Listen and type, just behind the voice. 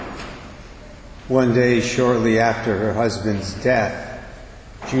One day, shortly after her husband's death,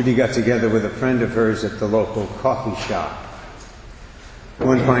 Judy got together with a friend of hers at the local coffee shop. At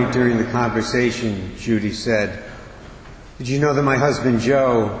one point during the conversation, Judy said, "Did you know that my husband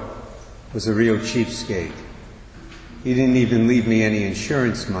Joe was a real cheapskate? He didn't even leave me any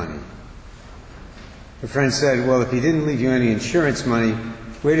insurance money." Her friend said, "Well, if he didn't leave you any insurance money,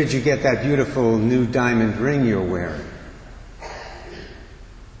 where did you get that beautiful new diamond ring you're wearing?"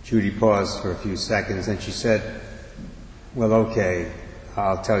 Judy paused for a few seconds, and she said, "Well, okay,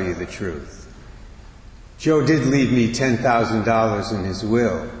 I'll tell you the truth. Joe did leave me $10,000 in his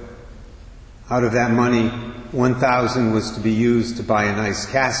will. Out of that money, $1,000 was to be used to buy a nice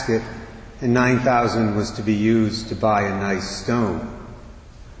casket, and $9,000 was to be used to buy a nice stone."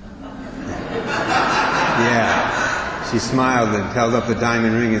 Yeah, she smiled and held up the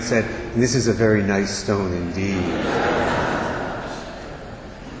diamond ring and said, "And this is a very nice stone indeed."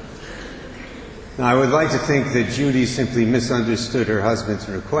 Now, I would like to think that Judy simply misunderstood her husband's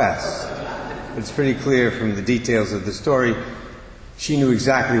request, but it's pretty clear from the details of the story she knew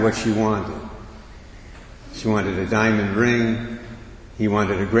exactly what she wanted. She wanted a diamond ring. He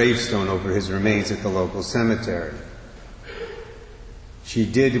wanted a gravestone over his remains at the local cemetery. She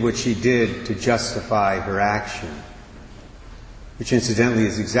did what she did to justify her action, which incidentally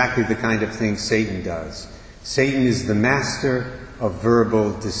is exactly the kind of thing Satan does. Satan is the master of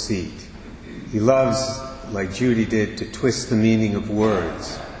verbal deceit. He loves, like Judy did, to twist the meaning of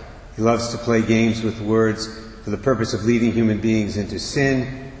words. He loves to play games with words for the purpose of leading human beings into sin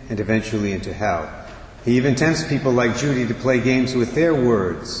and eventually into hell. He even tempts people like Judy to play games with their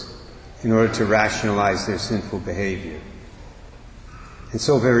words in order to rationalize their sinful behavior. And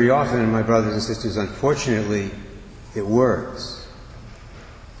so very often, my brothers and sisters, unfortunately, it works.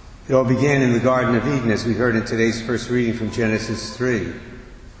 It all began in the Garden of Eden, as we heard in today's first reading from Genesis 3.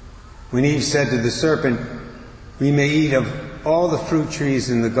 When Eve said to the serpent, "We may eat of all the fruit trees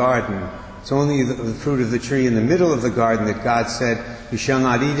in the garden. It's only the fruit of the tree in the middle of the garden that God said, 'You shall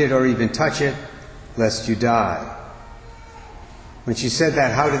not eat it or even touch it, lest you die.'" When she said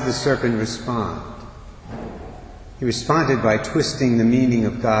that, how did the serpent respond? He responded by twisting the meaning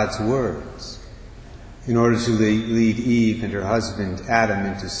of God's words in order to lead Eve and her husband Adam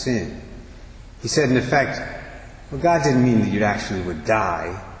into sin. He said, in effect, "Well, God didn't mean that you actually would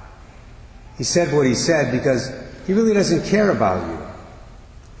die. He said what he said because he really doesn't care about you.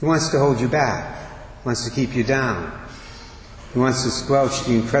 He wants to hold you back. He wants to keep you down. He wants to squelch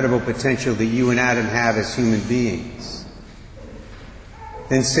the incredible potential that you and Adam have as human beings."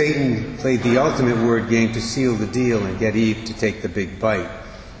 Then Satan played the ultimate word game to seal the deal and get Eve to take the big bite.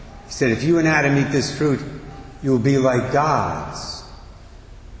 He said, "If you and Adam eat this fruit, you'll be like gods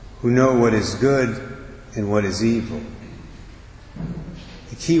who know what is good and what is evil."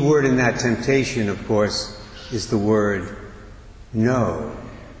 The key word in that temptation, of course, is the word know.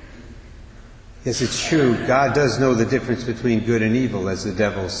 Yes, it's true, God does know the difference between good and evil, as the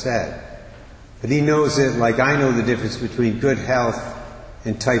devil said. But he knows it like I know the difference between good health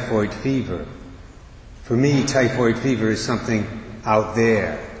and typhoid fever. For me, typhoid fever is something out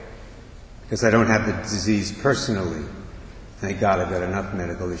there, because I don't have the disease personally. Thank God I've got enough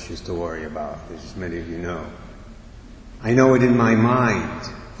medical issues to worry about, as many of you know. I know it in my mind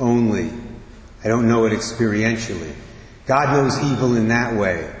only. I don't know it experientially. God knows evil in that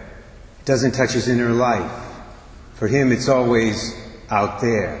way. It doesn't touch his inner life. For him, it's always out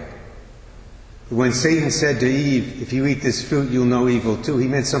there. When Satan said to Eve, "If you eat this fruit, you'll know evil too," he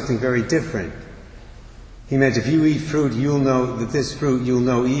meant something very different. He meant if you eat fruit, you'll know that this fruit, you'll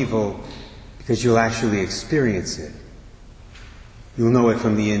know evil because you'll actually experience it. You'll know it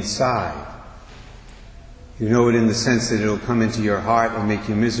from the inside. You know it in the sense that it'll come into your heart and make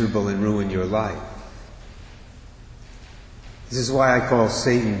you miserable and ruin your life. This is why I call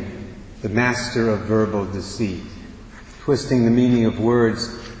Satan the master of verbal deceit. Twisting the meaning of words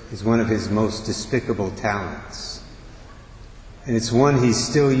is one of his most despicable talents. And it's one he's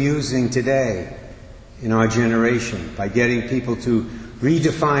still using today in our generation by getting people to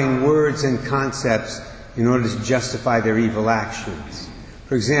redefine words and concepts in order to justify their evil actions.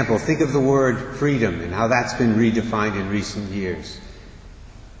 For example, think of the word freedom and how that's been redefined in recent years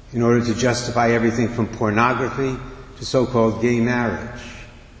in order to justify everything from pornography to so-called gay marriage.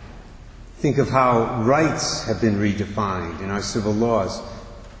 Think of how rights have been redefined in our civil laws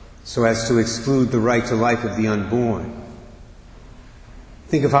so as to exclude the right to life of the unborn.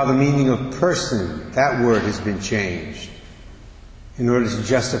 Think of how the meaning of person, that word, has been changed in order to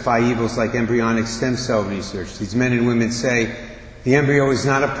justify evils like embryonic stem cell research. These men and women say, the embryo is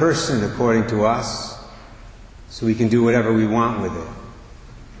not a person according to us, so we can do whatever we want with it.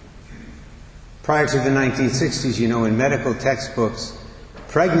 Prior to the 1960s, in medical textbooks,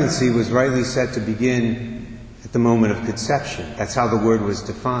 pregnancy was rightly said to begin at the moment of conception. That's how the word was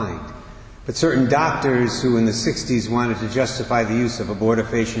defined. But certain doctors who in the 60s wanted to justify the use of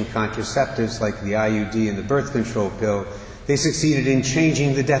abortifacient contraceptives like the IUD and the birth control pill, they succeeded in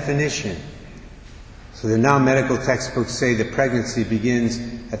changing the definition. So that now medical textbooks say that pregnancy begins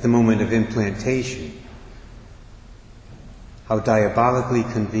at the moment of implantation. How diabolically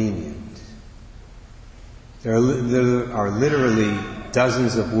convenient. There are literally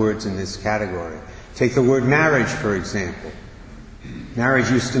dozens of words in this category. Take the word marriage, for example.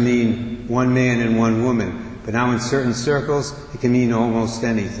 Marriage used to mean one man and one woman, but now in certain circles it can mean almost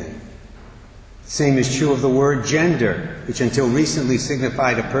anything. The same is true of the word gender, which until recently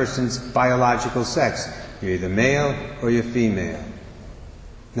signified a person's biological sex. You're either male or you're female.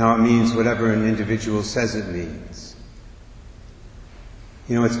 Now it means whatever an individual says it means.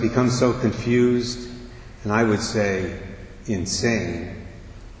 It's become so confused, and I would say insane,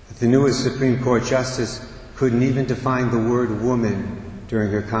 that the newest Supreme Court Justice couldn't even define the word woman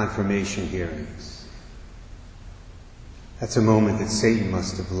during her confirmation hearings. That's a moment that Satan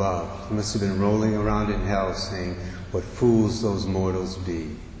must have loved. He must have been rolling around in hell saying, "What fools those mortals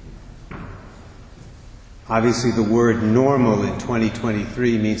be." Obviously, the word normal in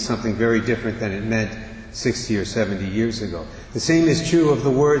 2023 means something very different than it meant 60 or 70 years ago. The same is true of the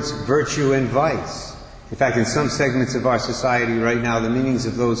words virtue and vice. In fact, in some segments of our society right now, the meanings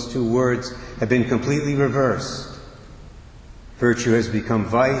of those two words have been completely reversed. Virtue has become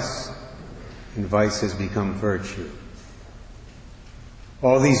vice, and vice has become virtue.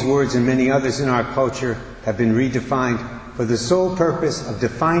 All these words and many others in our culture have been redefined for the sole purpose of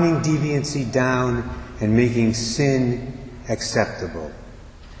defining deviancy down and making sin acceptable.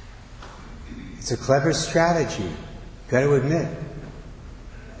 It's a clever strategy, you've got to admit.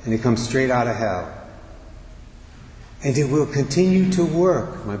 And it comes straight out of hell. And it will continue to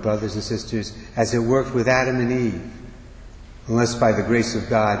work, my brothers and sisters, as it worked with Adam and Eve, unless by the grace of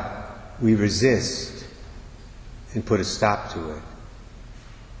God we resist and put a stop to it,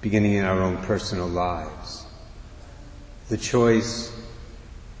 beginning in our own personal lives. The choice,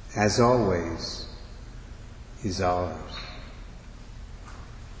 as always, is ours.